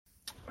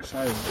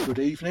So, good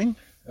evening.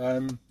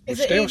 Is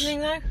it evening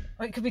though?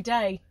 Or it could be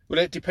day. Well,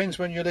 it depends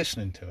when you're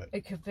listening to it.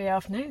 It could be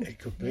afternoon. It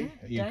could be.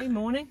 Day,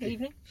 morning,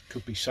 evening. It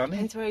could be sunny.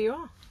 Depends where you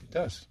are. It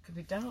does. Could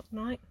be dark,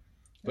 night.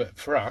 But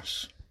for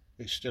us,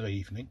 it's still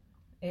evening.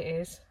 It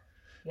is.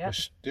 Yeah. We're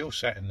still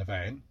sat in the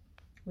van.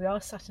 We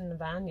are sat in the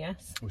van,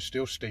 yes. We're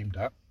still steamed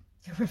up.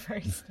 We're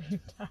very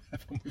steamed up.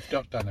 We've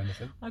not done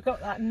anything. I've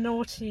got that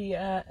naughty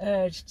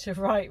urge to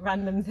write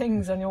random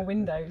things on your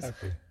windows.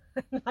 Okay.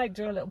 I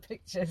draw little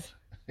pictures.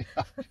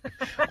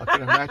 I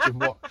can imagine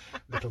what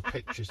little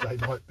pictures they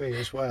might be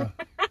as well.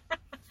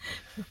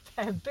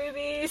 Pair of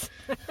boobies.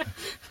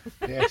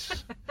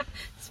 Yes.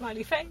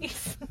 Smiley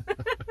face.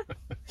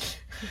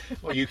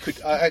 Well, you could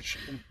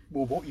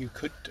what you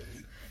could do,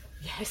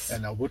 Yes.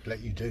 and I would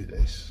let you do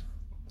this.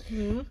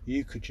 Mm-hmm.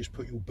 You could just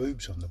put your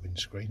boobs on the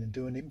windscreen and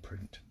do an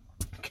imprint.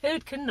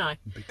 Couldn't I?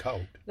 It'd be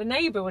cold. The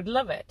neighbour would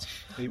love it.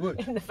 He would.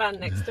 In the van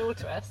next door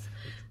to us.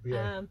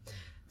 Yeah.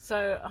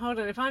 So hold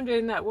on, if I'm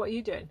doing that, what are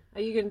you doing?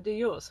 Are you going to do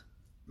yours?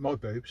 My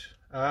boobs?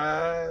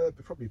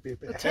 It'd probably be a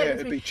bit of hair.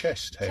 It'd be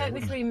chest hair.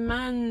 Technically,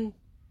 man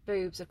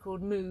boobs are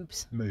called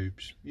moobs.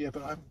 Moobs. Yeah,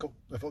 but have I got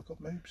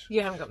moobs?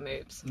 You haven't got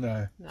moobs.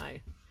 No.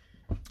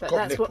 But Got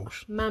that's nipples.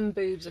 what man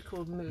boobs are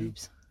called,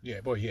 moobs. Yeah,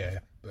 well, yeah,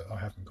 but I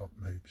haven't got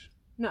moobs.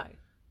 No.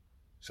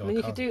 So I mean,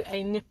 you could do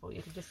a nipple.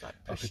 You could just like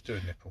I could do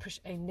a nipple. push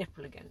a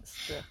nipple against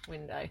the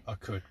window. I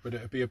could, but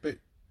it'd be a bit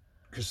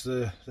because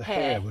the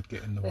hair would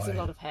get in the way. There's a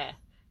lot of hair.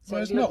 So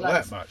well, it's not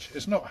that much.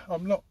 It's not.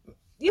 I'm not.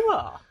 You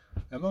are.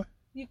 Am I?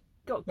 You've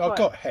got. I've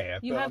got hair.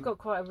 You have got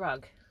quite a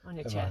rug on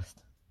your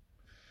chest.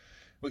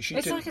 Which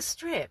it's like a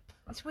strip.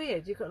 It's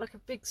weird. You've got like a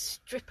big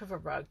strip of a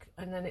rug,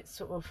 and then it's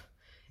sort of.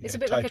 It's a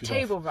bit like a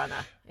table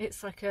runner.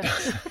 It's like a.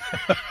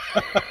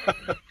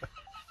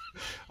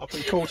 I've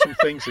been called some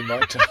things in my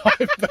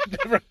time, but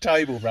never a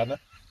table runner.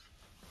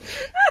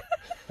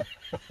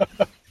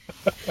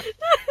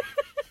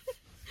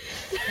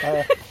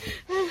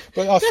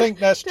 But I think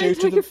that's due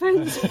to the.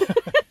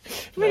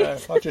 No,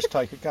 I'll just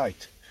take a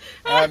gate.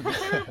 But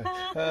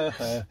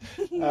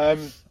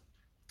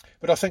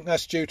I think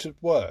that's due to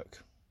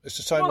work. It's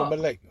the same with my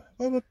leg.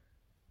 Well,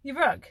 your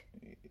rug?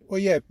 Well,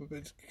 yeah,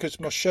 because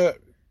my shirt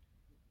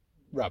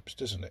rubs,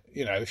 doesn't it?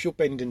 You know, if you're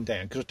bending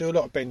down, because I do a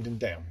lot of bending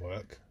down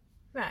work.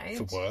 Right.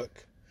 For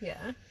work.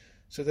 Yeah.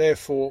 So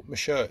therefore, my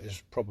shirt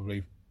is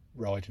probably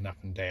riding up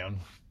and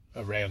down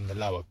around the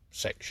lower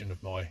section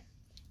of my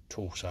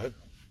torso,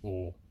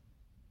 or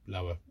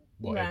lower,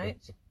 whatever,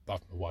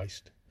 above my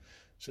waist.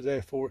 So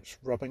therefore, it's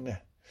rubbing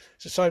there.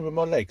 It's the same with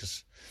my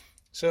legs.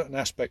 Certain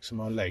aspects of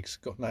my legs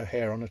got no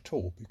hair on at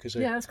all because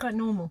that's quite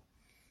normal.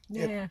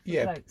 Yeah,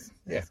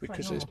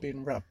 because it's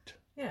been rubbed.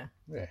 Yeah.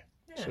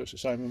 So it's the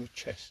same with my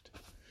chest.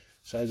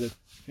 So that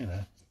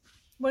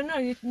Well,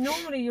 no.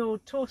 Normally, your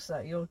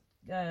torso, your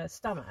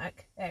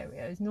stomach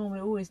area is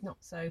normally always not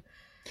so.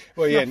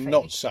 Well, yeah,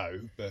 not so,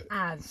 but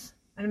and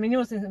I mean,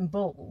 yours isn't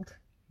bald.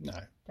 No.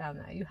 Down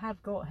there, you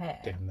have got hair.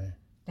 Down there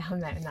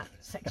in that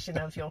section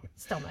of your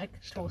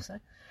torso.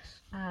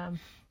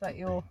 But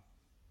your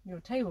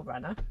table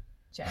runner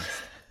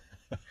chest.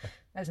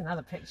 There's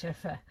another picture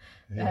for.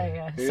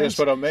 That's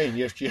what I mean.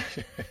 You're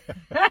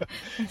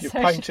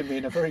painting me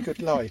in a very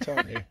good light,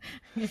 aren't you?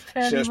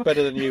 So it's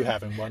better than you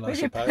having one, I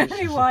suppose. Your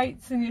pearly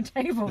whites and your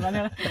table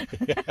runner.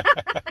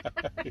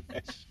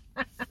 Yes.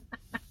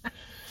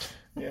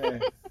 Yeah.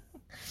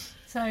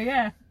 So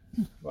yeah.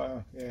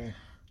 Well, yeah.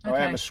 Okay. I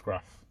am a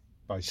scruff,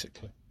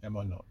 basically. Am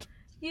I not?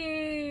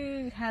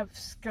 You have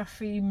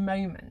scruffy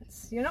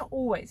moments. You're not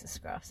always a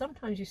scruff.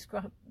 Sometimes you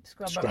scrub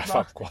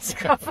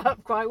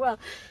up quite well.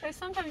 So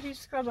sometimes you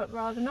scrub up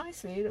rather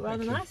nicely. You look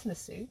rather nice in a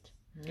suit.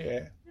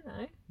 Yeah. You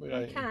know,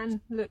 you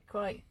can look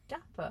quite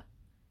dapper.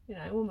 You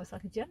know, almost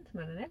like a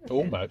gentleman and everything.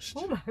 Almost.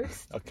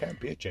 I can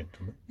be a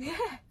gentleman. Yeah,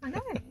 I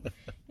know.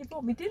 You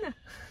bought me dinner.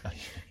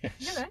 Yes.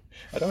 You know.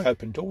 I don't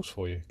open doors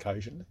for you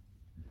occasionally.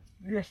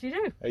 Yes, you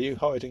do. Are you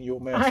hiding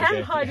your mouth I again?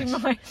 am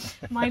hiding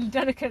my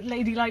delicate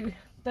ladylike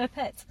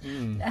burpette.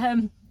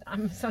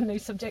 I'm suddenly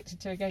subjected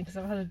to again because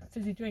I've had a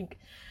fizzy drink.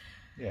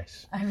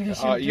 Yes.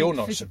 You're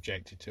not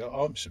subjected to it.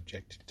 I'm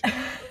subjected to it.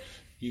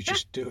 You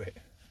just do it.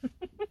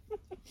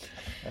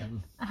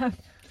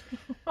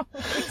 What were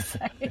you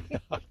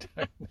saying? I don't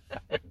know.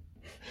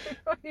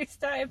 Before you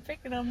started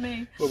picking on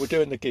me. Well, we're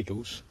doing the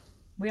giggles.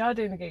 We are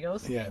doing the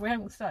giggles. Yeah. We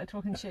haven't started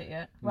talking shit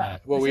yet. Well,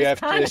 we have.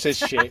 This is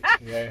shit.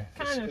 Yeah.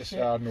 It's shit.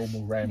 Our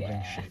normal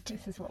rambling shit.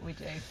 This is what we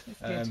do. It's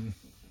good.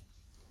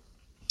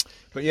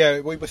 But yeah,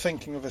 we were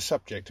thinking of a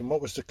subject, and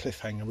what was the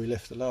cliffhanger we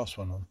left the last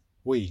one on?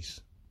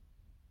 Wheeze.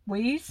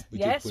 Wheeze?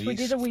 Yes, we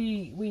did a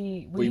wee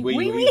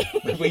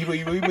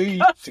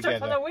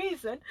together. On a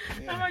wheeze then.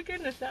 Yeah. Oh my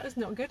goodness, that was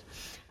not good.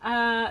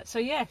 So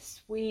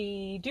yes,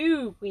 we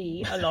do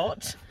wee a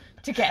lot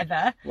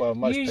together. Well,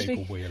 most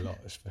people wee a lot,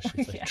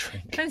 especially if they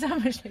drink. Depends how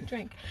much they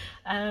drink.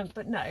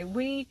 But no,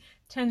 we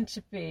tend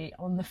to be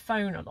on the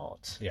phone a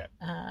lot. Yeah.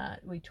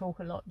 We talk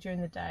a lot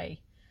during the day.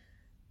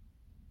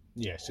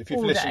 Yes, if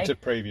you've listened to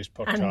previous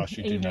podcasts,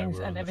 you do know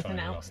we're on and everything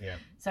the phone else. A lot, yeah.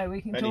 So we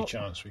can any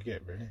chance we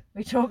get, really.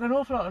 We talk an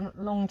awful lot,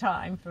 long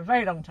time, for a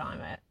very long time,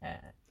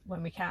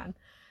 when we can.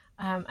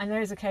 And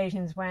there's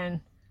occasions when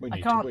We I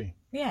need can't. to wee.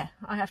 Yeah,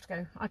 I have to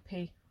go. I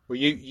pee. Well,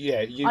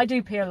 you. I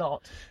do pee a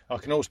lot. I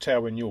can always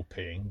tell when you're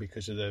peeing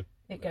because of the.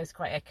 It goes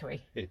quite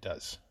echoey. It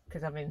does.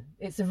 Because, I mean,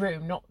 it's the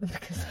room, not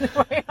because of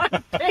the way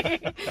I'm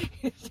peeing.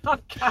 It's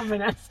not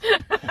cavernous.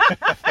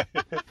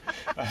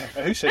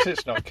 Who says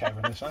it's not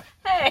cavernous, eh?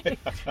 Hey!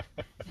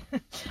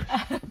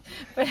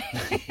 But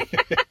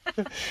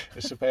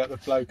It's about the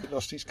bloke who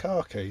lost his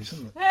car keys,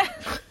 isn't it?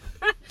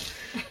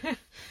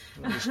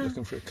 I'm just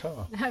looking for a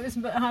car.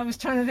 I was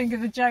trying to think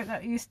of the joke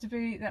that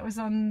was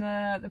on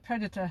the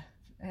Predator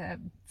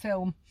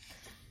film,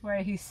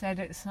 where he said,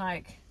 it's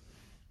like,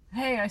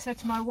 hey, I said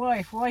to my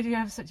wife, why do you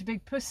have such a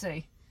big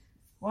pussy?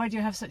 Why do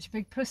you have such a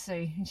big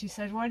pussy? And she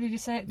said, why did you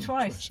say it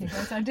twice? He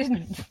goes, I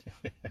didn't.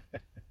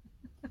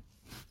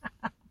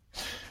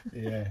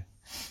 Yeah.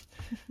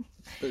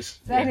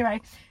 So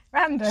anyway,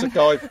 random. It's a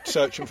guy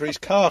searching for his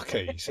car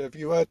keys. Have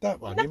you heard that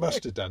one? No. You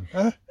must have done.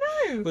 Huh?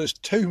 No. Well, there's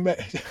two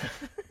men.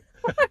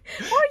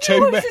 Why do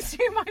you always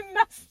assume I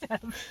must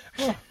have?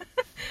 What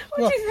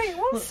do you think?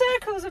 What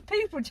circles of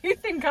people do you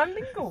think I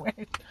mingle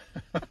with?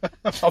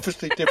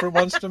 Obviously different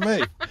ones to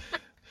me.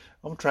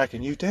 I'm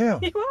tracking you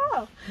down. You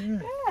are.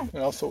 Yeah.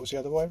 And I thought it was the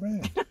other way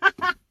around.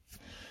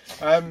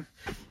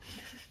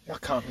 I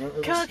can't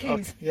remember. Car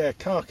keys. Yeah,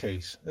 car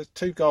keys. There's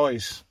two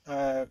guys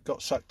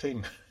got sucked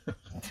in.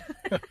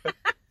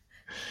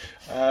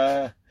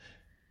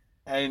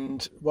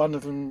 And one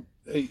of them,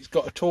 he's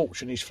got a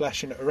torch and he's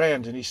flashing it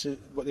around, and he said,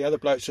 what the other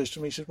bloke says to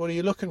me, he said, what are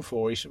you looking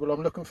for? He said, well,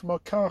 I'm looking for my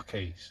car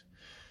keys.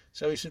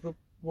 So he said, well,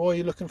 why are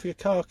you looking for your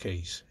car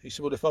keys? He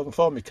said, well, if I can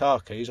find my car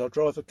keys, I'll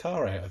drive the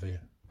car out of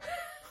here.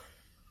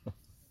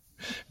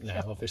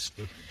 No,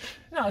 obviously.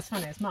 Not as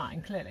funny as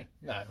mine, clearly.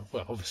 No,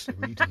 well, obviously,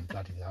 we didn't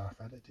bloody laugh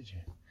at it, did you?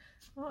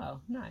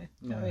 Well, no,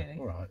 not really.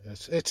 All right,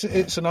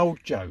 it's an old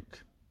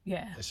joke.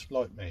 Yeah. It's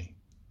like me.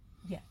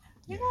 Yeah.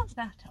 You're not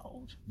that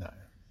old.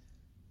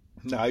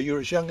 No, you're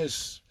as young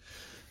as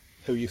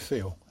who you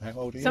feel. How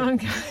old are you?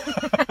 Someone...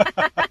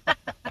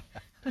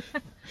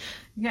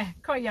 Yeah,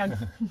 quite young.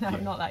 No,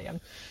 I'm not that young.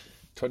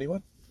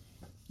 21?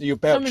 You're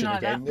belching like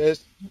again. That.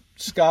 There's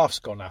scarf's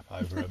gone up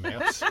over her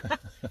mouth.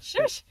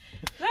 Shush.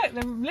 Look,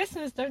 the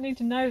listeners don't need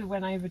to know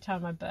when every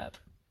time I burp.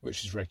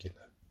 Which is regular.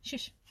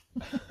 Shush.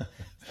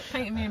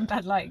 Painting me in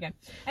bad light again.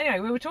 Anyway,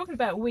 we were talking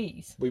about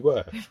wheeze. We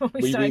were. Before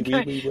we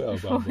were.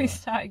 Before we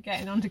started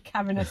getting onto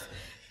cavernous.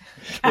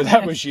 Well,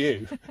 that was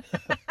you.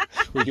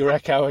 With your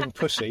echoing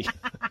pussy.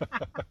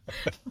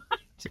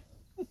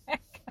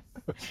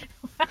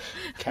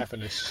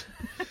 Cavernous.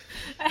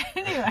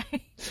 Anyway.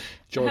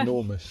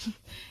 Ginormous.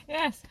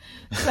 Yes.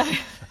 So,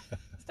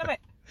 stop it.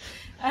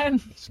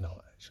 It's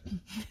not, actually.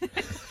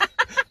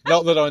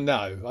 Not that I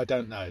know. I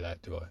don't know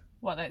that, do I?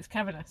 What, that it's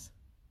cavernous?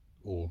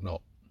 Or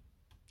not.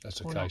 That's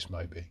the case,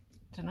 maybe.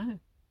 I don't know.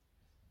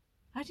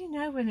 How do you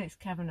know when it's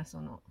cavernous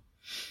or not?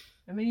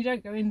 I mean, you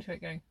don't go into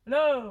it going,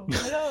 hello,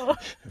 hello.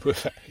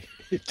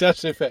 It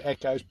does if it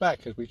echoes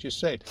back, as we just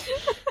said.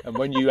 And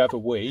when you have a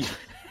wee,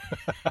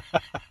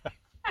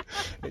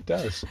 it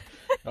does.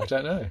 I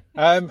don't know.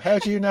 How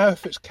do you know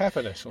if it's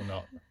cavernous or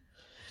not?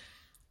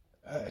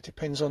 It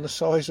depends on the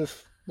size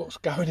of what's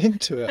going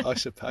into it, I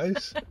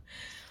suppose.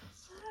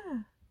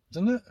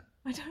 Doesn't it?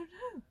 I don't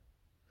know.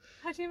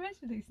 How do you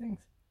measure these things?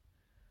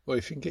 Well,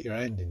 if you can get your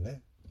hand in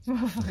there.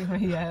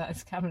 Yeah,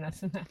 that's cavernous,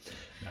 isn't it?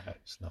 No,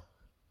 it's not.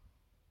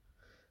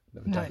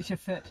 No, it's your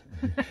foot.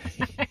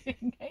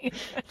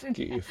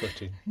 Get your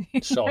foot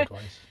in.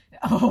 Sideways.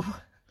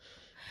 Oh.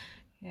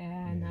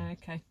 Yeah, no,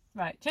 okay.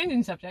 Right,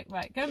 changing subject.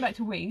 Right, going back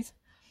to wheeze.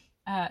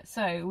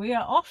 So we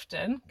are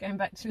often, going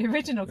back to the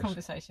original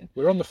conversation.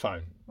 We're on the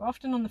phone. We're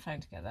often on the phone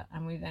together,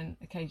 and we then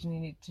occasionally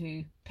need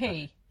to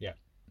pee. Yeah.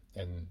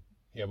 And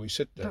yeah, we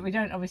said that. But we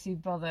don't obviously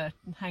bother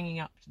hanging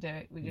up to do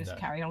it. We just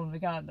carry on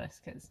regardless,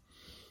 because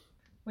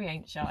we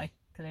ain't shy,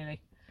 clearly.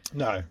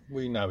 No,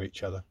 we know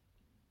each other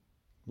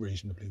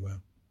reasonably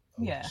well.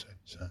 Yeah.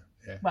 So,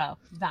 yeah. Well,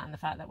 that and the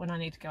fact that when I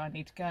need to go, I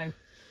need to go.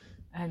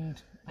 And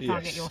I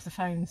can't get you off the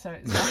phone, so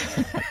it's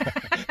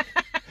like...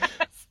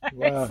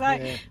 Well, it's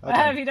like, yeah,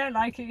 well, if you don't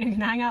like it, you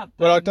can hang up.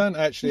 Well, I don't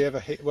actually ever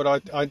hit... Well,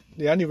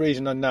 the only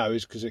reason I know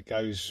is because it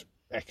goes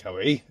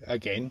echoey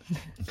again.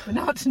 But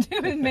not to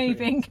do with me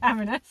being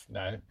cavernous.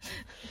 No.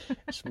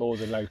 It's more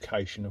the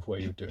location of where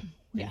you're doing.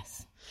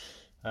 Yes.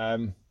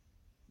 But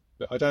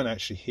I don't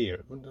actually hear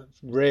it.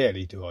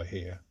 Rarely do I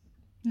hear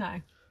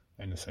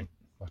anything.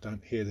 I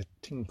don't hear the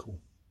tinkle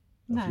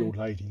of your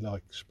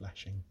ladylike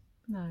splashing.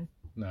 No.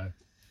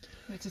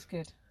 Which is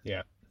good.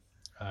 Yeah.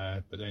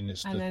 But then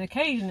it's... And then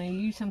occasionally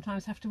you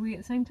sometimes have to wee at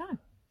the same time.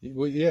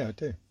 Well, yeah, I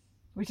do.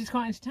 Which is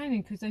quite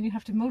entertaining, because then you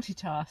have to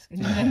multitask and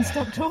you then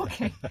stop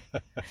talking.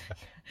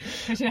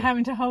 Because you're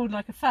having to hold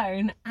like a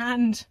phone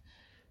and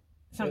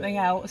something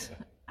else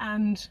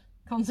and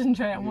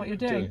concentrate on what you're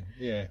doing.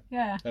 Yeah.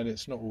 And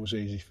it's not always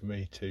easy for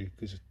me to,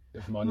 because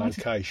of my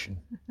location.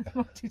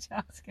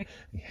 Multitasking.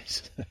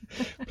 Yes.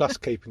 Plus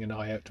keeping an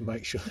eye out to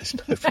make sure there's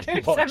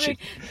nobody watching.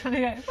 What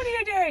are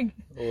you doing?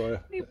 Or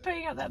what are you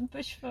putting up that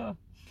bush for?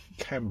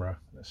 Camera.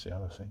 That's the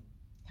other thing.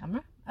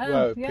 Camera?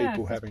 well, yeah,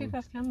 people have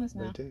cameras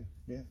now. They do,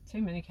 yeah.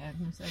 Too many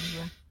cameras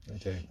everywhere. They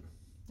do.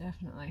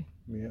 Definitely.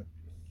 Yeah.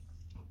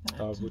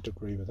 But, I would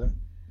agree with that.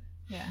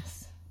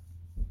 Yes.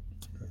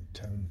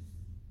 But,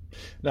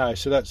 no,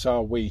 so that's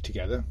our we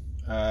together.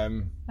 I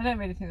don't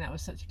really think that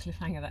was such a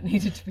cliffhanger that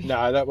needed to be.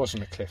 No, that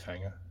wasn't a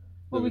cliffhanger.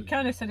 Well, we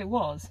kind of said it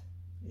was.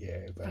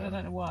 Yeah, but I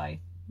don't know why.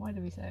 Why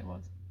did we say it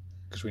was?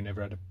 Because we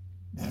never had a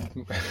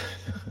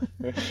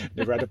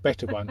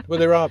better one. Well,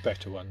 there are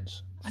better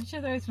ones. I'm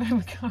sure there is, but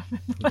we can't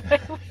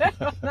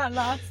remember that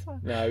last one.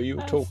 No, you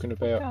were talking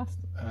about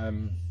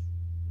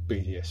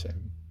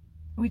BDSM.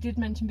 We did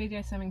mention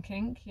BDSM and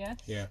kink, yes.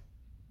 Yeah.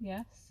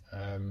 Yes.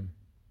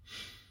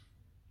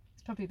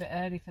 It's probably a bit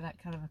early for that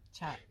kind of a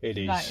chat. It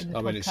is. Right,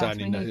 I mean, it's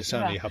only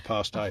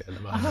 8:30 at the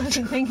moment. I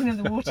wasn't thinking of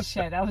the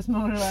watershed. I was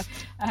more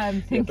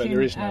thinking. Yeah, but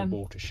there is no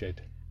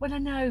watershed. Well, I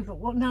know, but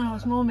I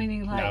was more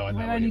meaning like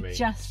we're only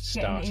just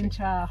getting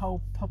into our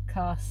whole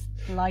podcast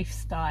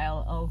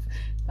lifestyle of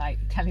like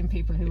telling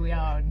people who we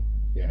are and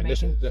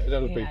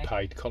that'll be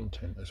paid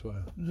content as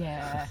well.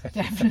 Yeah,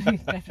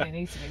 definitely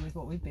needs to be with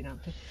what we've been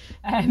up to.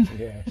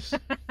 Yes,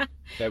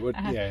 that would.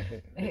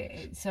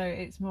 So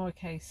it's more a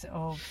case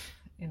of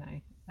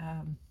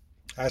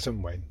as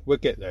and when we'll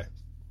get there.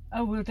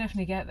 Oh, we'll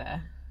definitely get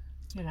there.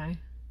 But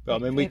I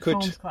mean, we could.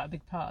 Forms quite a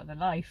big part of the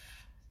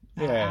life.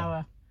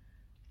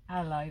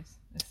 Our lives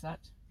as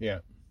such. Yeah.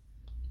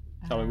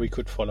 I mean, we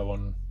could follow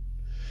on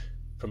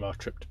from our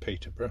trip to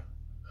Peterborough.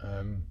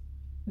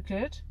 We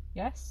could,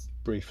 yes.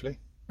 Briefly.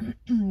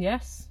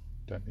 Yes.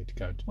 Don't need to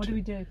go into. What did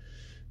we do?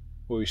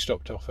 Well, we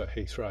stopped off at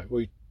Heathrow.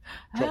 We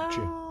dropped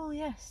you. Oh,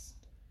 yes.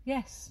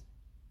 Yes.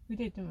 We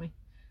did, didn't we?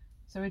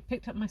 So we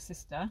picked up my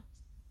sister,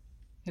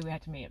 who we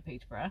had to meet at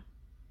Peterborough,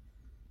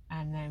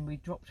 and then we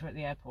dropped her at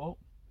the airport.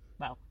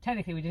 Well,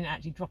 technically we didn't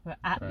actually drop her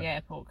at the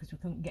airport because we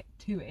couldn't get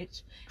to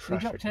it. We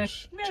dropped her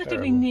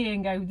relatively near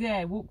and go,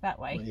 there, walk that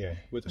way. Well, yeah,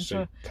 with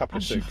a couple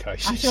of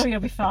suitcases. I'm sure you'll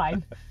be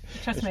fine.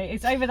 Trust me,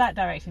 it's over that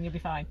direction, you'll be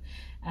fine.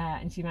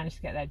 And she managed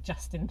to get there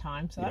just in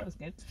time, so that was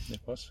good.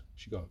 It was.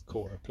 She got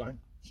caught a plane.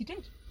 She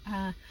did.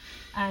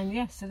 And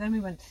yes, so then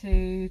we went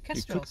to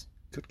Kestrel's.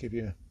 Could give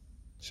your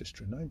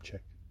sister a name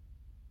check.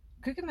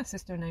 Could give my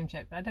sister a name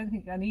check, but I don't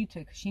think I need to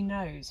because she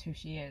knows who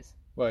she is.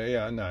 Well,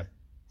 yeah, I know.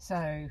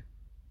 So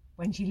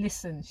when she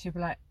listens, she'll be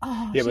like,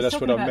 "Oh, yeah, but that's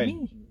what I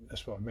meant. Me.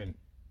 That's what I meant.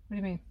 What do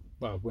you mean?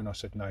 Well, when I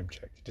said name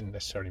check, it didn't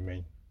necessarily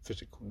mean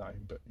physical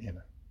name, but Oh.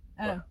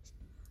 Well,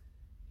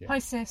 yeah. Hi,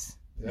 sis.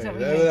 Is that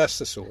what you mean? That's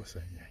the sort of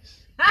thing.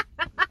 Yes.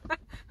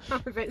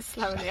 I'm a bit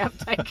slow in the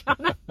uptake,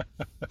 aren't I?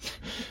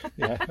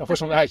 Yeah, I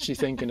wasn't actually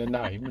thinking of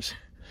names.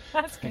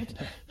 That's good.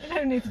 You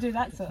don't need to do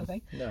that sort of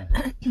thing. No.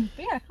 But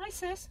yeah, hi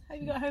sis. Hope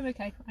you got home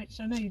okay.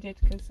 Actually, I know you did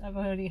because I've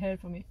already heard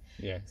from you.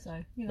 Yeah.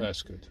 So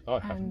that's good. I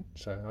haven't,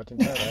 so I didn't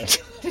know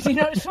that. Did you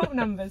not swap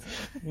numbers?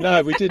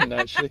 No, we didn't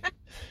actually.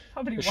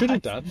 Probably we should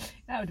have done.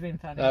 That would have been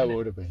funny. That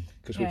would have been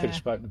because we could have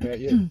spoken about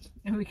you.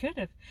 And we could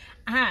have.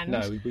 And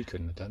no, we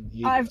couldn't have done.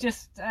 I've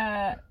just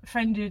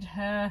friended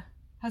her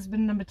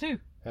husband number 2.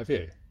 Have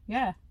you?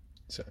 Yeah.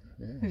 So,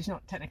 yeah. Who's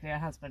not technically her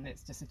husband,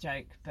 it's just a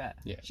joke, but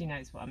she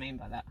knows what I mean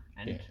by that.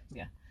 And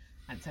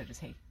and so does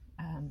he.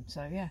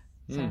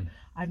 So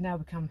I've now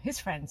become his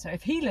friend. So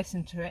if he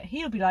listened to it,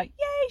 he'll be like,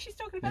 "Yay, she's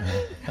talking about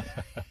me."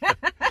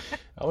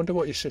 I wonder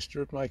what your sister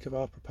would make of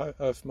my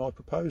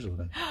proposal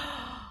then.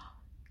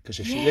 Because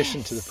if she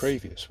listened to the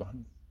previous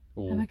one,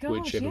 or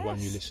whichever one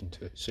you listened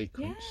to,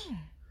 sequence. Yeah,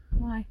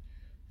 my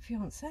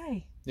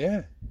fiance.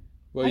 Yeah.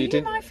 Well, are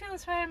you my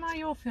fiance or am I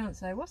your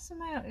fiance? What's the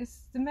male?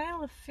 Is the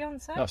male a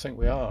fiance? I think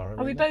we are.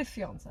 Are we both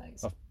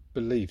fiancés? I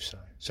believe so.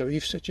 So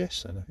you've said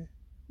yes then, have you?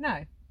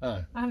 No.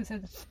 Oh. I haven't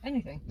said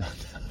anything.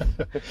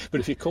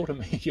 But if you called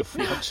me your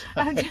fiance.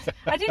 I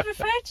did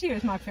refer to you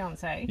as my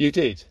fiance. You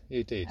did.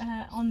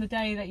 On the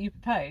day that you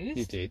proposed.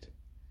 You did.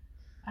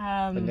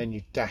 And then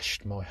you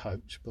dashed my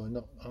hopes by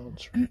not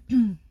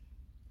answering.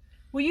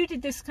 Well, you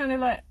did this kind of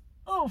like,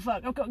 oh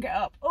fuck, I've got to get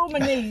up. Oh, my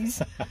knees.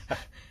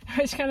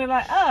 It's kind of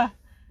like,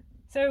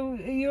 so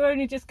you're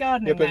only just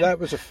gardening. Yeah, but then? that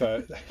was a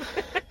first.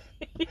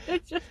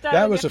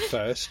 That was a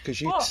first because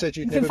you said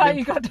you'd never. In fact,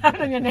 you got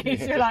down on your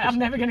knees. You're like, I'm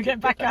never going to get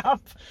back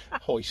up.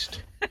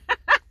 Hoist.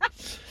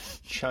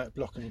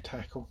 Block and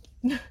tackle.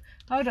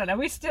 Hold on, are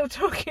we still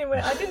talking?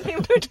 I didn't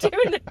think we were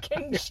doing the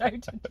King show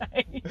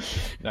today.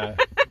 No,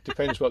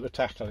 depends what the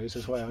tackle is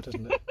as well,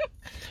 doesn't it?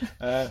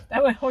 They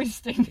were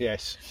hoisting.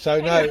 Yes. So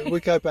no,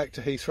 we go back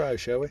to Heathrow,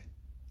 shall we?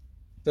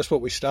 That's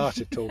what we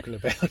started talking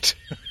about.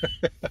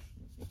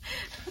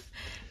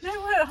 No,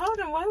 wait, hold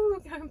on. Why were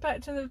we going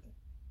back to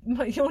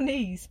your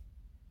knees?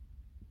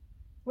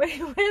 Where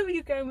were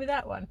you going with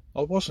that one?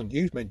 I wasn't.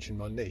 You mentioned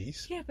my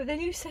knees. Yeah, but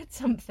then you said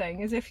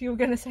something as if you were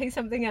going to say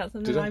something else,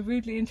 and then I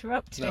rudely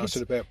interrupted. No, I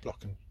said about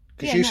blocking.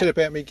 Because you said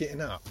about me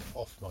getting up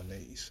off my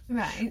knees.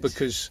 Right.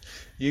 Because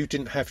you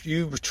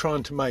were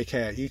trying to make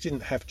out, you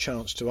didn't have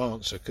chance to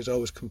answer because I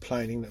was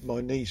complaining that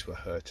my knees were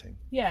hurting.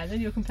 Yeah, then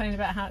you were complaining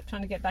about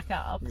trying to get back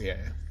up.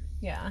 Yeah.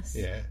 Yes.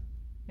 Yeah.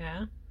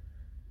 Yeah.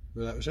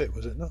 Well, that was it,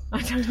 was it not?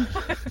 I don't know.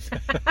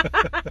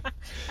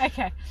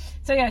 Okay.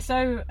 So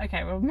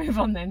we'll move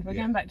on then. We're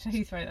going back to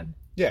Heathrow then.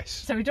 Yes.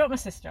 So we dropped my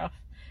sister off,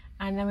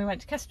 and then we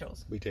went to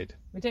Kestrels. We did.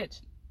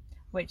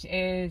 Which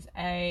is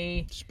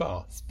a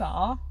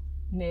spa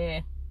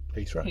near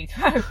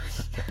Heathrow.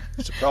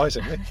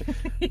 Surprisingly.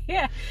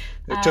 Yeah.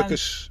 It took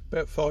us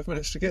about 5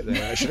 minutes to get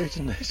there, actually,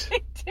 didn't it?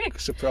 It did.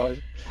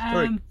 Surprising.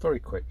 Very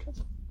quick.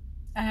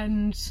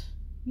 And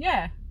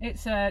yeah,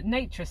 it's a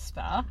nature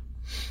spa.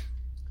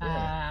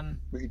 Yeah.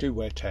 But you do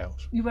wear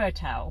towels. You wear a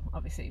towel,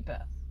 obviously,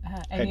 but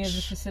any of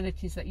the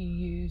facilities that you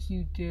use,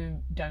 you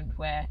don't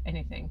wear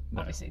anything,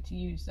 obviously, to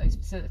use those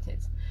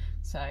facilities.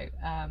 So,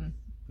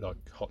 like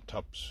hot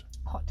tubs,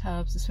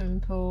 the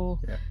swimming pool.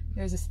 Yeah.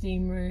 There's a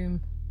steam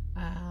room,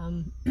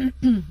 and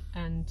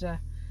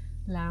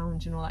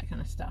lounge and all that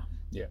kind of stuff.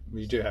 Yeah,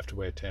 you do have to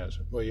wear towels.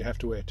 Well, you have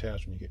to wear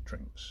towels when you get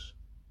drinks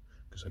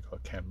because they've got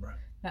a camera.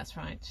 That's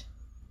right.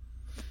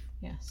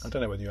 Yes. I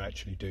don't know whether you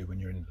actually do when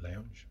you're in the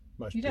lounge.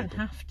 You don't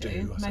have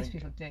to. Most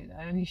people do though,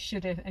 and you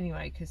should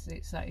anyway, because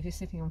it's like if you're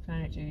sitting on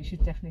furniture, you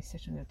should definitely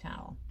sit on your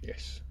towel.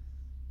 Yes.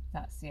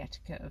 That's the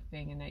etiquette of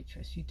being a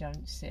naturist. You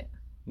don't sit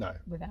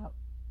without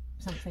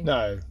something.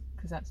 No.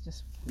 Because that's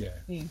just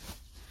ew.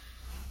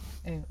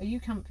 Are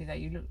you comfy though?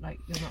 You look like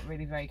you're not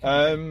really very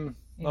comfy.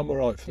 I'm all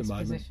right for the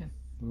moment. Position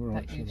I'm all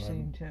right that you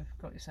seem to have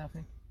got yourself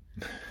in.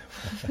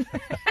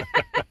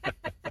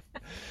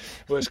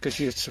 Well, it's because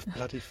you're so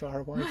bloody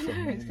far away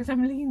from me. It's because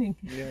I'm leaning.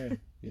 Yeah,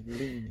 you're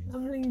leaning.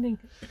 I'm leaning.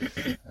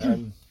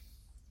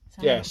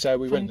 So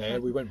we went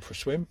there. We went for a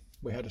swim.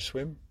 We had a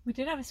swim. We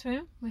did have a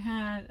swim. We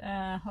had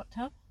a hot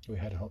tub. We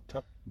had a hot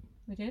tub.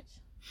 We did.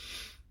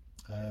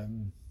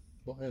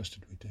 What else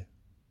did we do?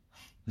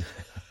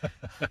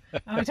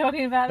 Are we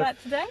talking about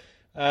that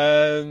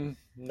today?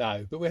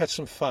 No, but we had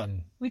some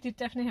fun. We did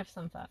definitely have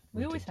some fun.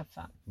 We always have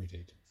fun. We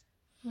did.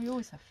 We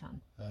always have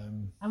fun.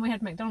 And we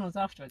had McDonald's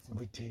afterwards.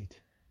 We did.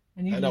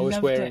 And I was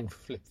wearing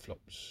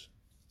flip-flops.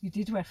 You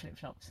did wear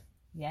flip-flops?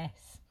 Yes.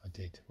 I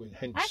did.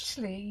 Hence...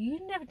 Actually,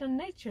 you'd never done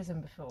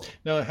naturism before.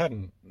 No, I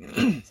hadn't.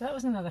 So that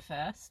was another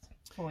first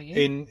for you.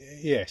 In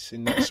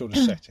that sort of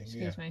setting.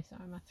 Excuse me,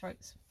 sorry, my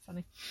throat's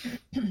funny.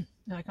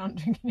 No, I can't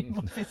drink any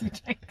more fizzy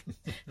drink.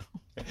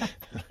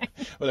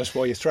 Well, that's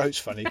why your throat's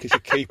funny, because you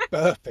keep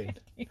burping.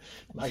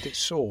 Made it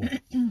sore.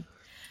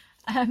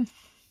 And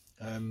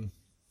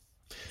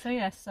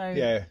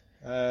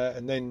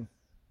then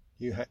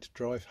you had to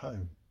drive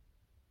home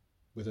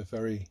with a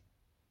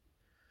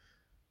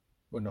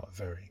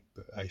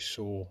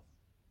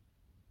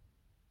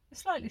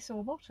slightly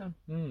sore bottom.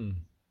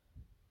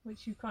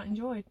 Which you quite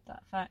enjoyed,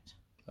 that fact.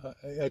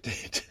 I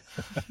did.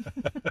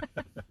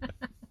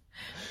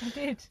 I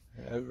did.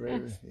 Every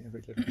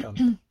little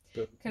bump.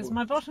 Because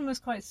my bottom was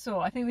quite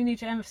sore. I think we need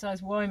to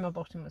emphasise why my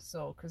bottom was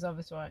sore, because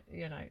obviously,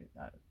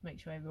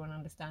 make sure everyone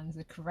understands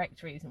the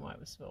correct reason why it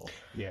was sore.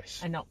 Yes.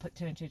 And not put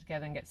two and two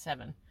together and get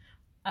 7.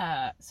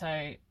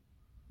 So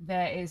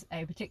there is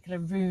a particular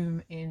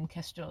room in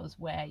Kestrels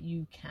where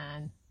you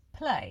can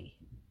play.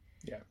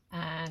 Yeah.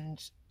 And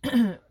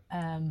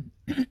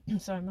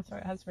sorry, my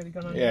throat has really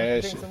gone on. Yeah,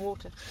 drink some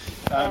water.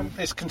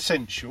 It's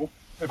consensual.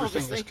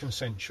 Everything obviously. is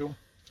consensual.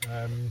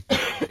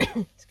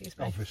 Excuse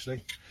me.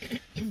 Obviously.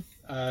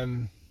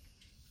 And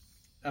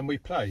we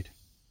played.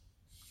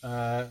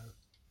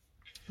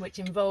 Which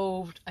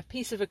involved a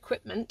piece of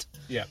equipment.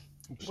 Yeah.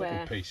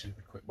 Several pieces of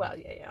equipment. Well,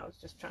 I was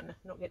just trying to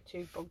not get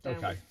too bogged down.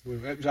 Okay.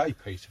 Well, it was a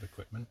piece of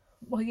equipment.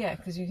 Well, yeah,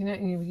 because you can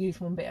only use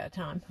one bit at a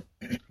time.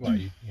 Well,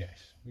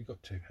 yes. We've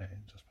got 2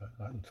 hands, I suppose.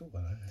 I hadn't thought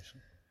about that,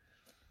 actually.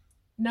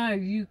 No,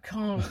 you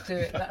can't do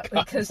it that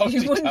because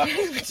you wouldn't be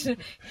able to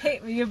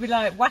hit me. You'd be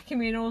like whacking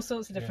me in all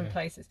sorts of different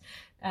places.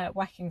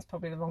 Whacking's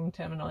probably the wrong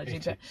terminology,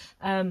 but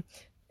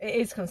it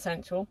is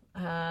consensual.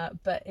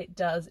 But it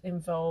does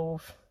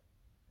involve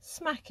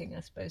smacking, I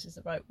suppose is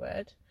the right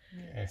word.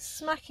 Yes.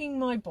 Smacking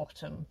my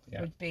bottom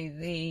would be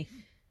the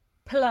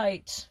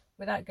polite,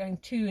 without going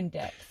too in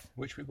depth.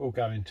 Which we will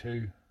go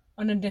into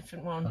on a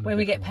different one where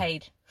we get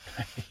paid.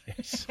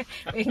 Yes.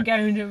 We can go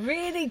into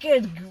really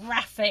good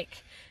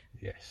graphic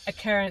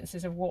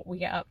occurrences of what we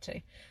get up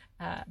to.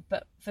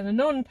 But for the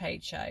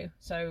non-paid show,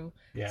 so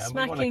smacking,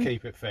 we want to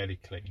keep it fairly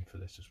clean for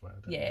this as well.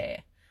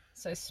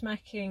 So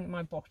smacking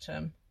my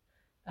bottom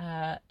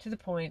to the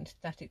point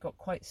that it got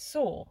quite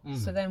sore.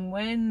 So then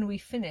when we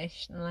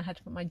finished and I had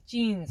to put my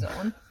jeans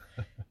on,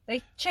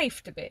 they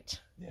chafed a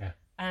bit. Yeah.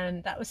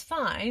 And that was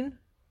fine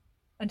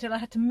until I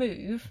had to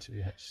move, until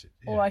you had to sit,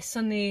 or I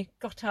suddenly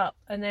got up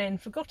and then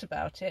forgot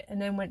about it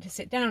and then went to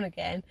sit down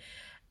again.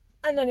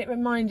 And then it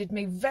reminded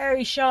me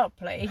very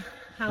sharply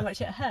how much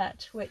it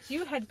hurt, which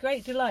you had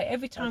great delight.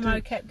 Every time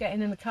I kept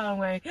getting in the car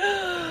and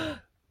going,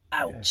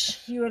 ouch,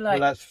 yes. You were like...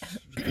 Well, that's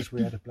because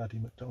we had a bloody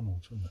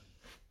McDonald's, wasn't it?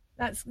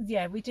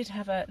 We did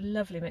have a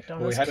lovely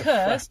McDonald's. Well, we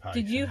had a frappe,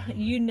 did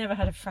you never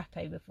had a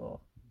frappe before?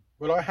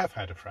 Well, I have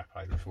had a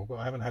frappe before, but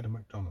I haven't had a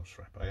McDonald's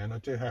frappe, and I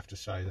do have to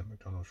say that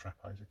McDonald's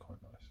frappes are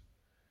quite nice.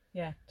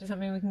 Yeah, does that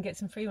mean we can get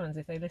some free ones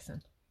if they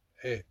listen?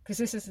 Because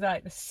this is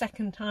like the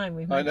second time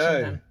we've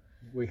mentioned them.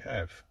 We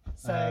have.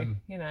 So,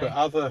 But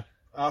other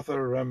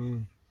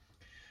other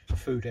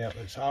food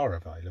outlets are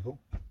available.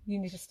 You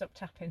need to stop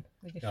tapping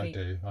with your feet. I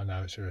do. I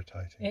know it's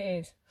irritating. It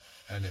is.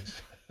 And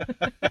it's.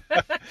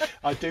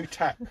 I do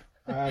tap.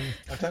 I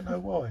don't know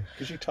why,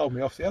 because you told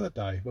me off the other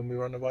day when we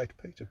were on the way to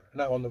Peterborough.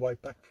 No, on the way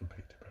back from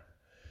Peterborough.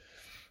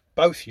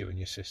 Both you and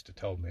your sister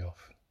told me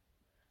off.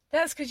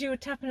 That's because you were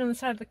tapping on the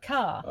side of the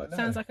car.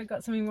 Sounds like I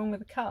got something wrong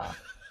with the car.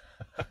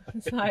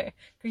 It's like,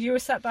 because you were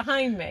sat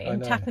behind me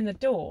and tapping the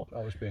door.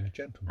 I was being a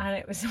gentleman. And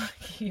it was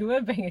like, you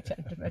were being a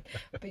gentleman.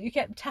 But you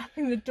kept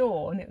tapping the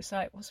door and it was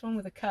like, what's wrong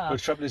with the car? Well,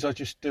 the trouble is I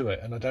just do it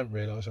and I don't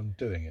realise I'm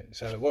doing it.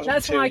 So it wasn't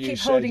That's until why I you keep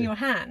said holding it. your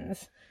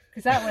hands.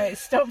 Because that way it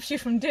stops you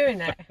from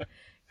doing it.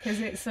 Because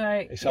it's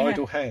like... It's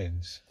idle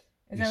hands.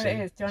 Is that what it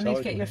is? Do I need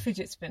to get you a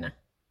fidget spinner?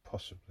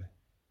 Possibly.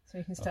 So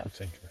you can start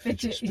think of a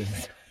fidget spinner.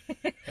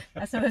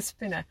 That's not a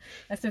spinner.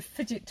 That's a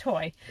fidget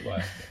toy.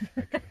 Well,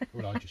 okay.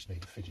 Well, I just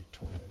need a fidget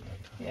toy.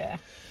 Yeah.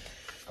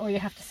 Or you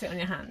have to sit on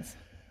your hands.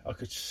 I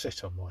could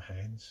sit on my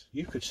hands.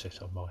 You could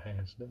sit on my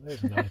hands.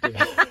 There's an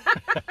idea.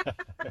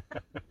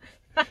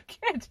 I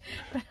could,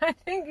 but I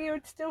think you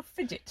would still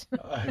fidget.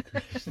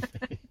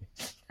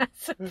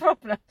 That's the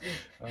problem.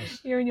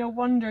 You and your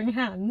wandering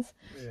hands.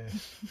 Yeah.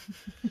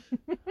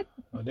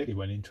 I nearly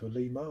went into a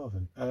Lee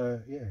Marvin.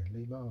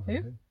 Lee Marvin.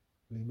 Who?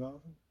 Lee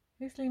Marvin.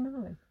 Who's Lee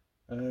Marvin?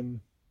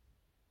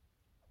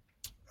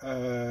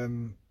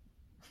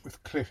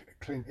 With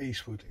Clint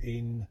Eastwood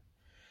in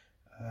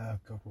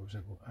God, what was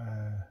it?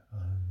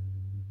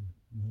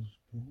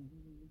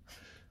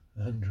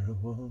 Under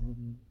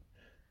one.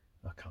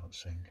 I can't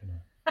sing,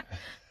 can I?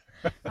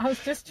 I was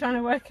just trying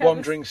to work out.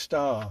 Wandering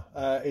Star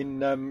in.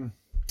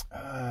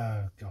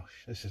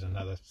 Gosh, this is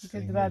another The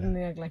thing. Good, the Bad, and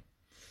the Ugly.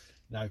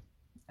 No.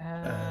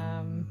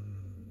 I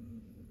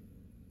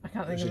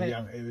can't think of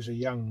it. It was a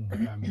young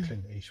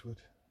Clint Eastwood.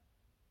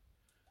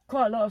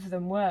 Quite a lot of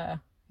them were.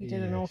 He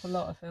did an awful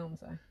lot of films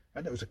though.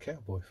 And it was a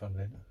cowboy,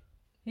 funnily enough.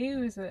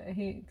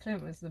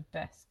 Clint was the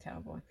best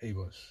cowboy. He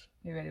was.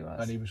 He really was.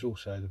 And he was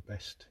also the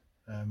best.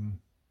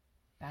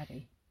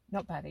 Baddie.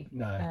 Not baddie.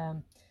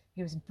 No.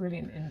 He was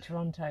brilliant in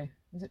Toronto.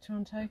 Was it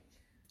Toronto?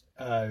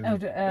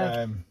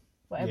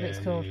 Whatever it's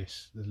called.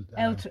 Yes,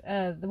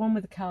 the one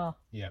with the car.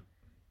 Yeah.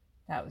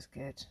 That was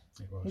good.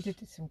 It was. He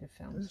did some good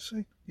films.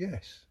 See,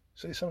 yes.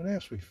 See, something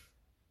else I've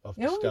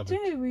Yeah, discovered.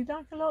 we do. We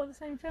like a lot of the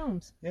same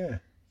films. Yeah.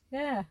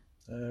 Yeah.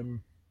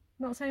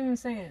 Not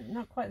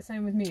quite the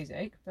same with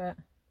music, but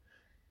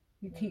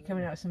you keep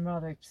coming out with some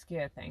rather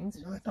obscure things.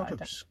 No, not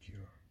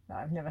obscure. That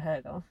I've never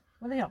heard of.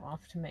 Well, they are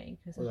to me.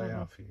 Well, they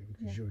are for you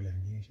because you're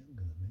 11 years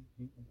younger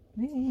than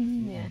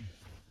me. Yeah.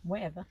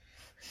 Whatever.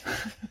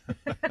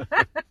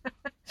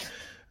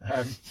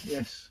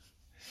 Yes.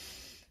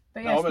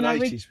 But yes, I'm an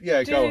 80s.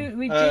 Yeah, go on.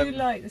 We do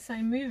like the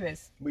same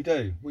movies. We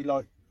do. We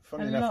like,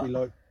 funny enough, we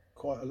like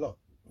quite a lot.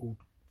 We'll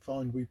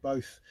find we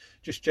both,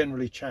 just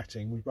generally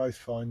chatting, we both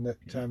find that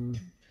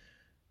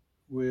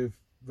we're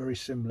very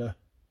similar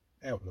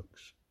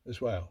outlooks as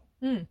well.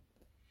 We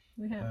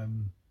have. I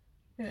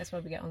think that's why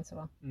we get on so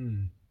well.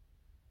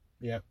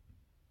 Yeah.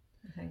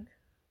 I think.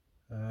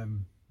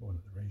 One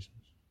of the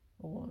reasons.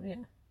 Well,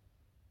 yeah.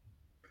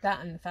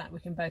 That and the fact we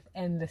can both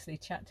endlessly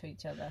chat to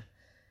each other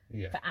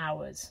for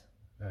hours.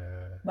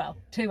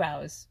 2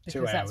 hours,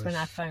 because that's when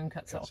our phone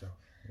cuts off.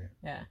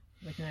 Yeah,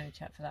 we can only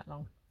chat for that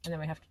long. And then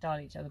we have to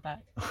dial each other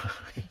back.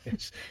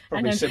 Yes,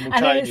 probably simultaneously.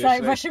 And then it's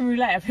like Russian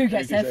roulette of who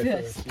gets there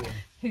first.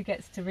 Who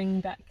gets to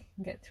ring back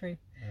and get through.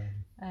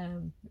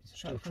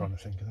 Still trying to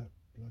think of that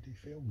bloody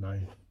film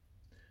name.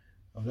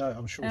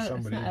 I'm sure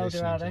somebody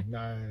listening. To,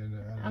 no,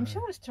 I'm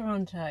sure it's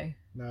Toronto.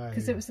 No,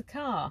 because it was the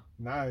car.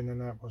 No,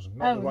 it wasn't.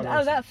 Not the one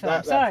that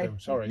film. Sorry, film,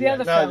 sorry. The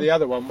other film. The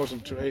other one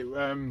wasn't.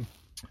 The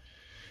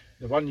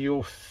one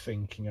you're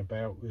thinking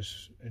about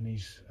was, and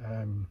he's.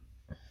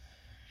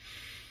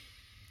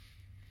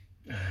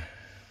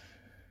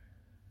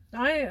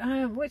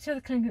 Which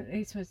other Clint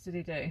Eastwoods did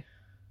he do?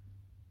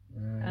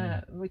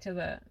 Which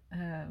other?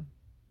 I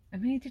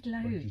mean, he did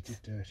loads. Well, he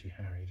did Dirty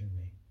Harry, didn't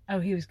he? Oh,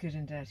 he was good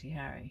in Dirty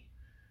Harry.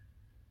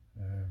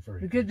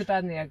 Very the Good, the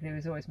Bad, and the Ugly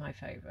was always my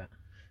favourite.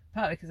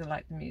 Partly because I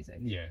liked the music.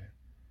 Yeah.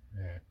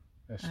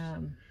 That's,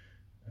 God,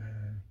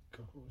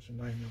 what was the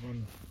name of the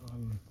one?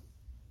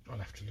 I'll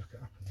have to look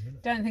it up in a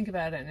minute. Don't think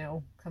about it, and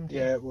it'll come to you.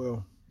 Yeah, it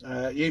will.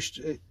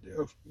 It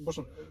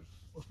wasn't.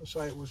 I was going to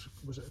say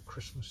was it a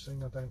Christmas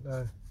thing? I don't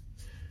know.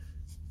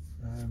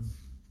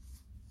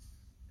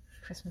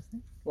 Christmas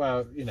thing?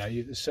 Well,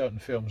 there's certain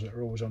films that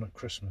are always on at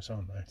Christmas,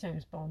 aren't they?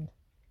 James Bond.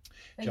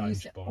 They James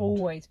used to Bond.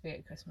 always be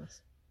at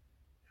Christmas.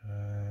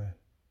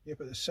 Yeah,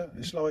 but it's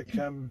like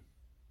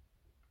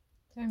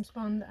James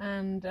Bond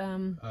and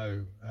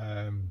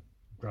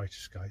Great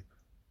Escape.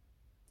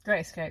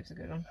 Great Escape's a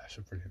good one. That's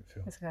a brilliant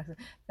film. That's a classic.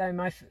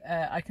 Though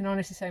I can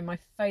honestly say my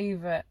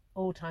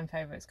all-time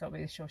favourite's got to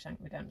be The Shawshank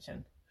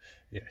Redemption.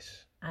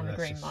 Yes. And The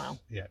Green Mile.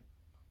 Yeah.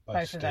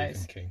 Both of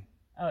those. Stephen King.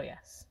 Oh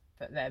yes,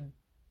 but they're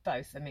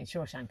both. I mean,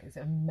 Shawshank is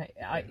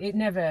it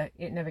never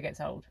gets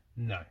old.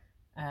 No.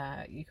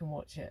 You can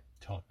watch it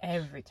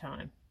every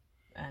time,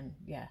 and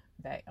yeah,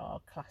 they are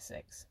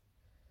classics.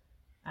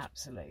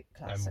 Absolute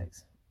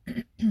classics.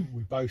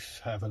 we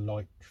both have a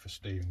like for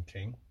Stephen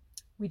King.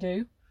 We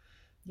do.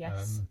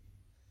 Yes.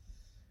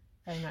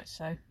 Very much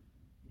so.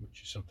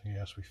 Which is something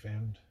else we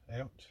found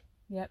out.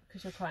 Yep,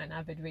 because you're quite an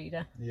avid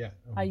reader. Yeah.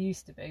 I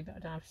used to be, but I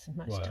don't have so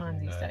much time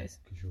these days.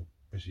 Because you're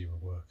busy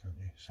with work, aren't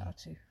you? So, Far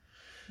too.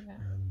 Yeah.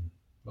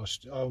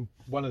 I'm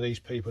one of these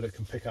people that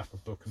can pick up a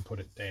book and put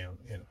it down.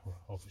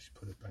 Obviously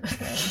put it back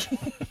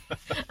down.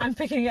 And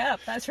picking it up,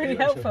 that's really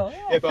helpful.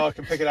 Yeah, but I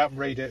can pick it up and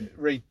read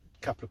a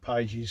couple of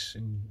pages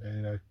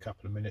in a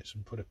couple of minutes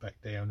and put it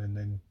back down, and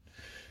then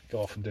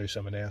go off and do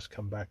something else,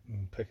 come back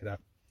and pick it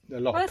up. A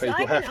lot of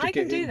people have to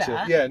get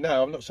into it. Yeah,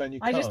 no, I'm not saying you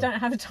can't. I just don't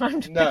have the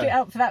time to pick it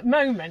up for that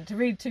moment, to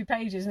read 2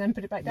 pages and then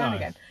put it back down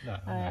again. No,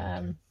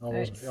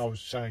 I was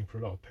saying for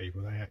a lot of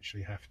people, they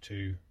actually have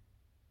to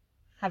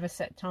have a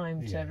set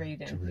time to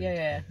read it.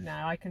 Yeah. No,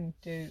 I can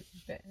do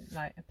a bit,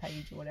 like a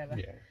page or whatever.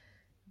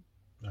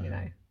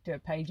 Yeah. Do a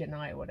page a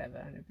night or whatever,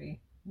 and it'd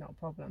be not a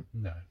problem.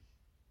 No.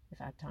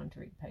 If I had time to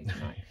read a page a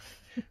night.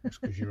 That's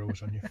because you're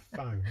always on your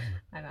phone, aren't you?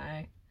 I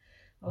know.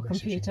 Or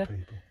computer.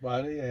 People.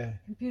 Well, yeah.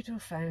 Computer or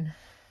phone.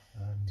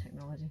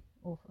 Technology.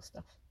 Awful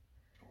stuff.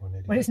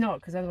 Well, it's not,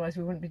 because otherwise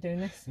we wouldn't be doing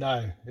this.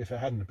 No, if it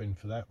hadn't been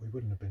for that, we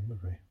wouldn't have been,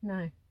 would we?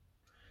 No.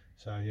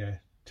 So, yeah,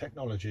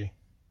 technology.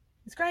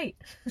 It's great.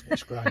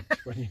 It's great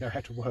when you know how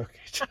to work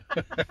it.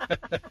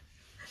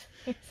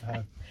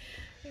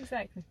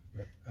 Exactly.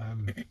 But,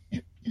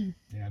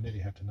 yeah, I nearly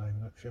had to name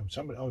that film.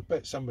 I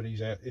bet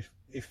somebody's out.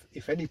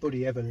 If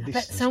anybody ever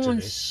listens to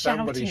this,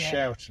 somebody's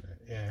shouting it.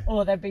 Yeah.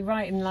 Or they'd be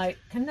writing like,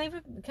 can they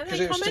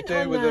comment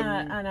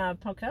on our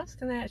podcast?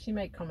 Can they actually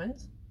make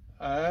comments?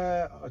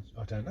 I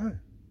don't know.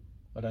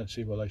 I don't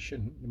see why they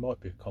shouldn't. There might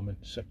be a comment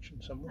section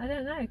somewhere. I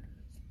don't know.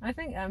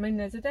 I mean,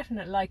 there's a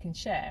definite like and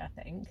share,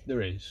 I think.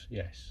 There is,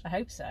 yes. I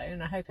hope so,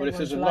 and I hope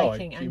everyone's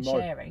liking and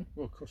sharing.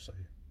 Well, of course they.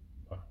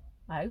 Well,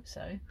 I hope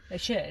so. They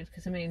should,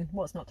 because, I mean,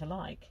 what's not to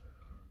like?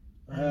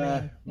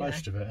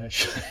 Most of it,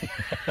 actually.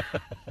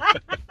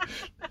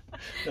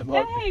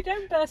 Hey,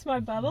 don't burst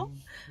my bubble.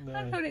 No.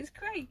 I thought it's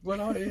great.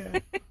 Well, yeah.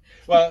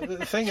 Well,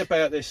 the thing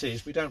about this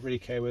is we don't really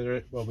care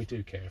whether we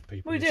do care if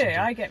people. We do.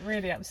 I get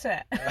really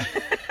upset.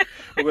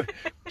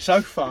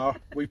 So far,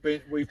 we've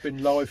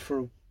been live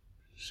for.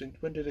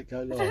 Since when did it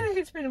go live? I don't think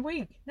it's been a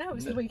week. No, it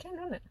was the weekend,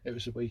 wasn't it? It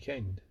was the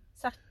weekend.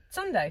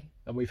 Sunday.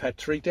 And we've had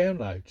 3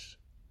 downloads.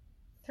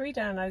 3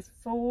 downloads.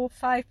 4,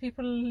 5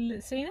 people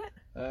seen it?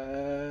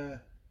 I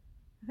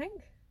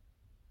think.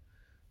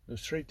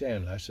 There's 3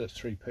 downloads, so that's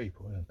 3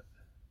 people, isn't it?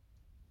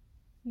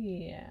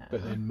 Yeah.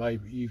 But then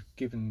maybe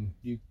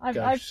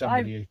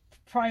I've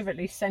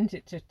privately sent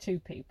it to 2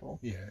 people.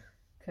 Yeah.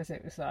 Because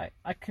it was like,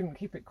 I couldn't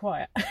keep it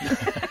quiet.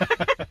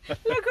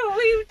 Look what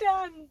we've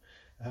done.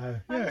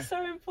 I'm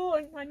so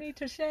important. I need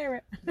to share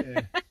it.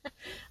 Yeah.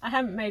 I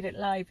haven't made it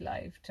live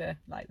to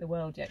like the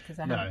world yet, because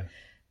I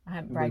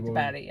haven't bragged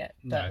about it yet.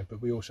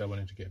 But we also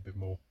wanted to get a bit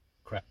more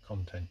crap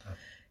content up.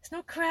 It's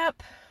not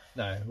crap.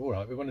 No, all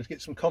right. We wanted to get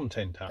some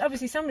content up.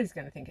 Obviously, somebody's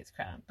going to think it's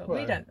crap, but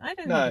we don't. I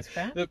don't think it's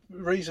crap. The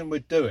reason we're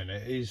doing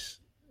it is,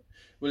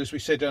 well, as we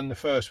said on the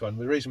first one,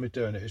 the reason we're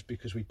doing it is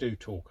because we do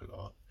talk a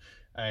lot,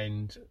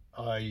 and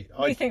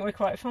I think we're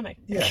quite funny.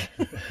 Yeah.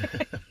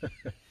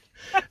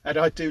 And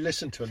I do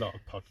listen to a lot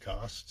of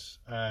podcasts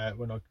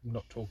when I'm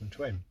not talking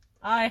to him.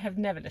 I have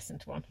never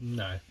listened to one.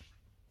 No.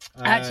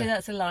 Actually,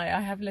 that's a lie.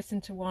 I have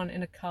listened to one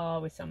in a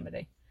car with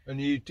somebody. And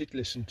you did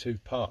listen to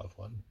part of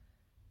one?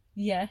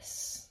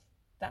 Yes.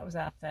 That was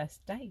our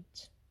first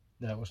date.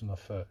 No, it wasn't our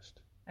first.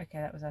 Okay,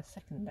 that was our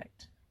second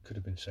date. Could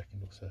have been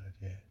second or third,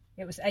 yeah.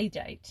 It was a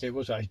date. It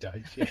was a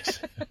date, yes.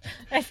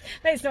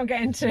 let's not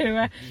get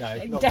into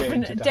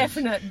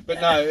definite. But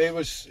no,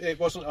 it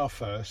wasn't our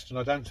first, and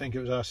I don't think it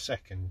was our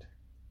second.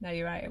 No,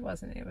 you're right. It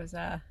wasn't. It was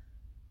a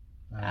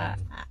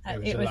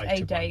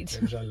date.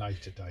 It was a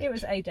later date. It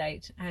was a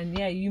date, and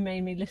yeah, you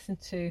made me listen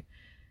to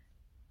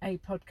a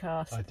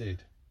podcast. I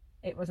did.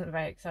 It wasn't a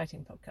very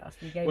exciting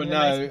podcast. You gave me the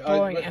most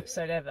boring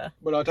episode ever.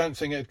 Well, I don't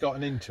think it had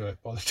gotten into it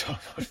by the time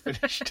I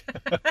finished.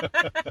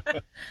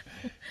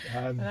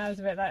 And I was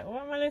a bit like,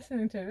 what am I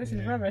listening to? This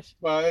is rubbish.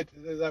 Well,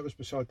 that was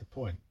beside the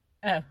point.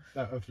 Oh.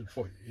 That was the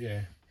point,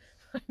 yeah.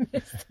 I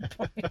missed the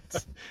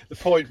point. The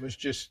point was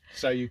just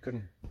so you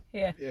couldn't...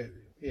 Yeah.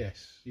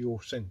 Yes,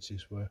 your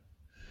senses were...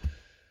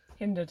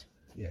 hindered.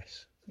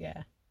 Yes.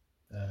 Yeah.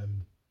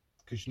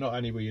 Because not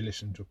only were you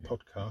listening to a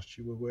podcast,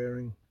 you were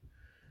wearing...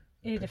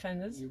 Ear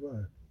defenders. You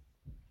were.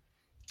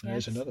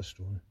 Yes. There's another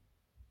story.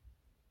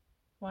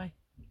 Why?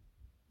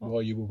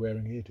 Why you were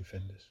wearing ear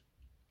defenders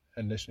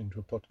and listening to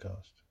a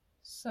podcast.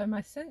 So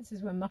my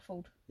senses were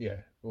muffled.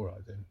 Yeah, all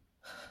right then.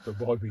 But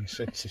why were your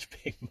senses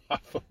being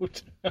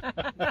muffled?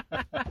 Well,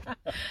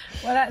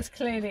 that's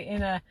clearly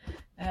in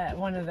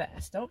one of the...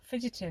 Stop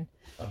fidgeting.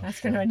 That's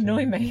going to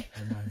annoy me.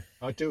 I know.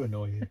 I do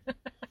annoy you.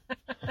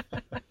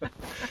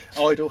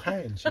 Idle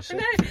hands, you see.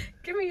 No,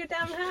 give me your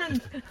damn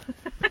hand.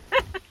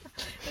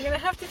 You're going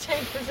to have to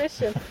change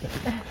position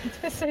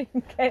so you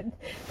can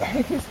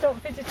stop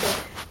fidgeting.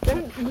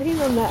 Don't lean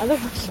on that,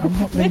 otherwise I'm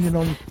not leaning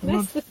on...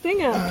 Miss the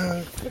thing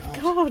out.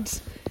 God.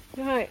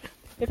 Right.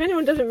 If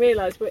anyone doesn't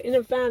realise, we're in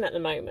a van at the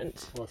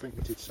moment. Well, I think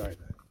we did say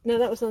that. No,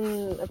 that was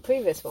on a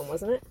previous one,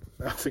 wasn't it?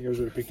 I think it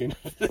was at the beginning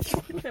of this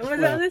one. Was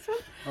it on this one?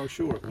 Oh,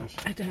 sure it was.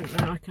 I don't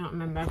know, I can't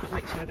remember. I've got to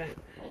make sure I don't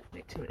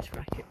make too much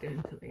racket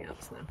doing something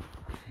else now.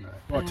 No.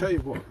 Well, I'll tell you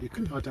what, you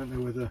could, I don't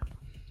know whether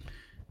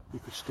you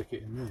could stick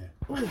it in there.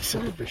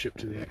 Send the bishop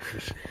to the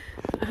extras.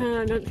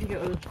 I don't think it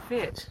will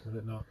fit. Will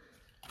it not?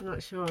 I'm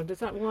not sure. Does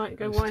that white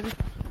go wide?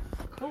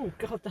 Oh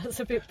God, that's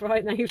a bit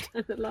bright now you've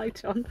turned the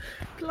light on.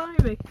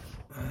 Blimey.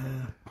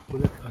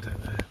 Will it? I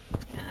don't know.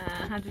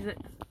 How does it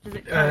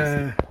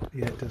close?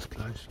 Yeah, it does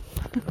close.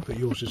 But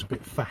yours is a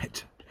bit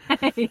fat.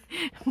 Hey,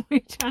 what are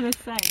you trying to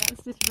say?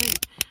 That's just me.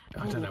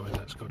 I don't know whether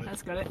that's got it.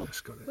 That's got it.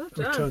 That's got it. Well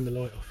I'll done. turn the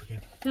light off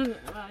again.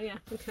 Well, yeah,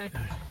 okay.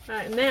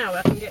 Right, now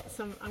I can get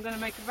some. I'm going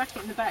to make a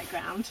racket in the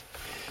background.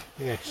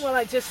 Yes. While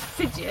I just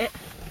fidget.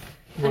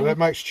 Well, that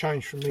makes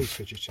change from me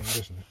fidgeting,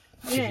 doesn't it?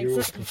 Yeah, you're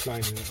always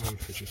exactly. complaining that I'm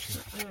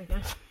fidgeting. There we go.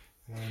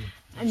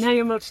 And now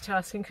you're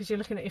multitasking because you're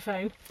looking at your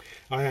phone.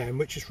 I am,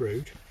 which is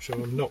rude. So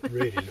I'm not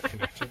really looking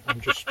at it. I'm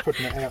just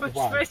putting it out We're the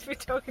way. supposed to be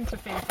talking to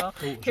people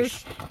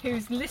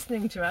who's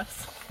listening to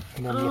us.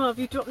 And Oh, have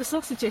you dropped the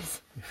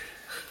sausages?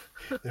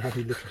 They're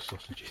only little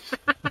sausages.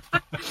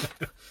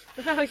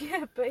 Oh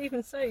yeah, but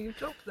even so, you've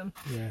dropped them.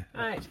 Yeah.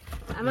 Right.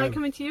 Am I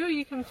coming to you or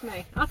you come to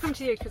me? I'll come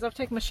to you because I've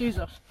taken my shoes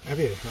off. Have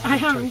you? I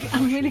am.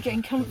 I'm really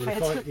getting comfy.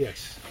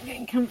 Yes. I'm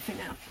getting comfy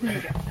now. There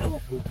we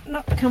go. Oh,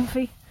 not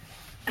comfy.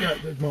 No,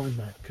 mind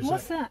that. Cause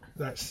What's that?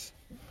 That's.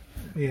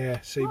 Yeah.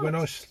 See, when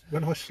I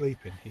sleep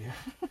in here.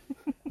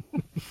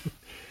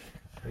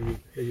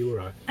 Are you all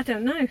right? I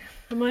don't know.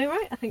 Am I all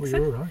right? I think so.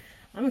 You're all right.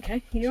 I'm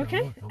okay. Are you So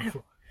okay? I'm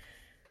Ow.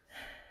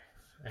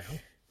 Ow.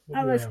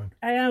 What were you having?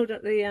 I held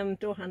at the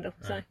door handle.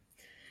 So,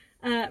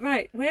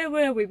 right, where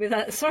were we with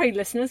that? Sorry,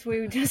 listeners,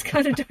 we just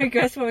kind of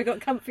digressed while we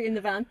got comfy in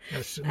the van.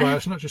 Well,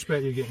 it's not just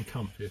about you getting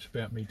comfy; it's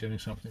about me doing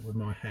something with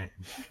my hands.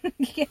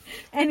 Yeah,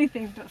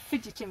 anything but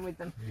fidgeting with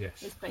them.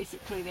 Yes. Is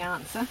basically the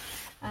answer.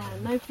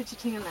 No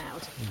fidgeting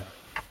allowed.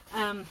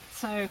 No.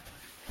 So,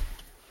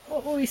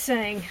 what were we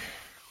saying?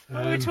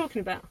 What were we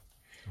talking about?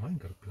 I ain't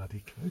got a bloody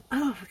clue.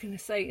 Oh, we're going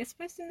to say you're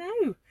supposed to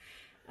know.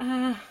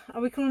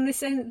 Are we calling this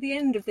the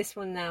end of this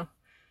one now?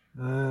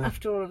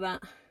 After all of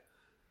that,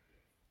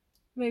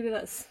 maybe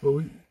that's.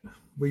 Well,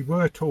 we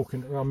were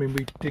talking. I mean,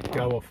 we did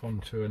go off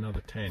onto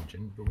another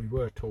tangent, but we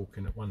were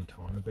talking at one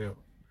time about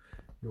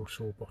your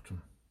sore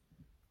bottom.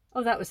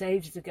 Oh, that was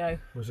ages ago.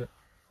 Was it?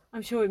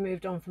 I'm sure we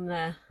moved on from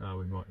there. Oh,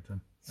 we might have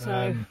done.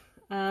 So,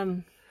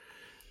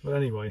 well,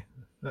 anyway,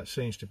 that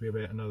seems to be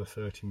about another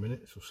 30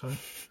 minutes or so.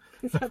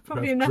 is that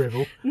probably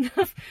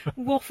enough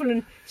waffle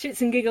and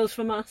shits and giggles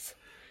from us?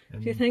 Do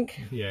you think?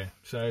 Yeah.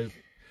 So,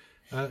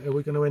 are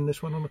we going to end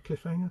this one on a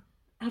cliffhanger?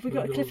 Have we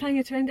got a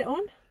cliffhanger to end it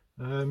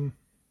on?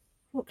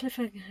 What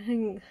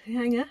cliffhanger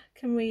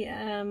can we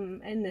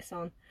end this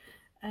on?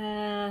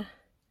 I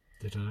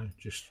don't know.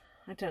 Just.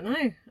 I don't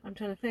know. I'm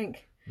trying to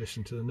think.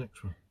 Listen to the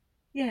next one.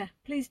 Yeah,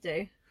 please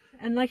do.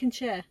 And like and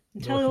share.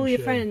 And tell all your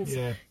friends.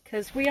 Yeah.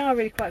 Because we are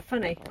really quite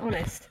funny,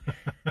 honest.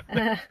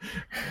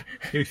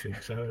 You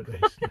think so, at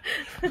least.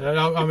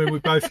 I mean, we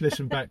both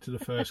listened back to the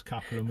first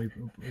couple, and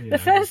the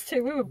first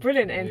two we were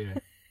brilliant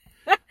in.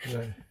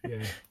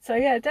 Yeah. So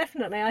yeah,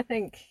 definitely. I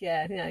think you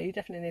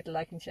definitely need to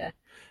like and share.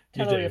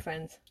 Tell all your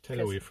friends. Tell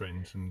all your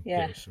friends and give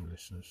us some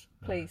listeners.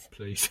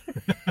 Please.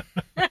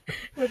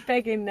 We're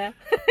begging now.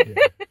 Yeah.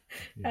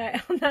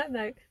 Right, on that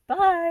note,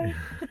 bye.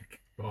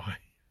 Bye.